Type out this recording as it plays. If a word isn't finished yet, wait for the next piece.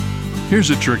Here's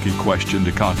a tricky question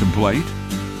to contemplate.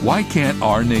 Why can't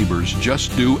our neighbors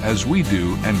just do as we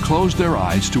do and close their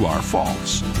eyes to our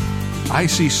faults? I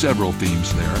see several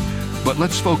themes there, but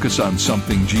let's focus on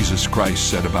something Jesus Christ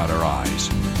said about our eyes.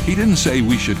 He didn't say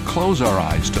we should close our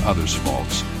eyes to others'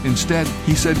 faults. Instead,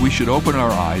 he said we should open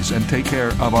our eyes and take care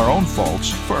of our own faults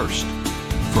first.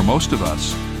 For most of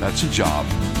us, that's a job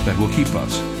that will keep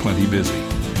us plenty busy.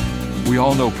 We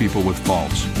all know people with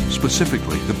faults,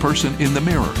 specifically the person in the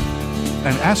mirror.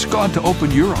 And ask God to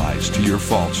open your eyes to your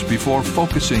faults before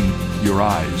focusing your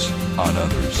eyes on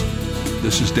others.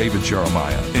 This is David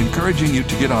Jeremiah, encouraging you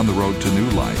to get on the road to new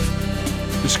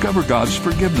life. Discover God's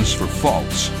forgiveness for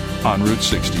faults on Route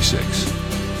 66.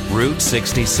 Route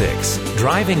 66,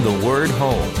 driving the word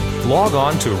home. Log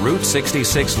on to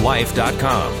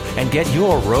Route66Life.com and get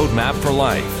your roadmap for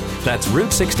life. That's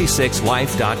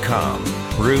Route66Life.com.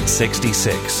 Route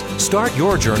 66. Start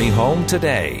your journey home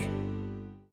today.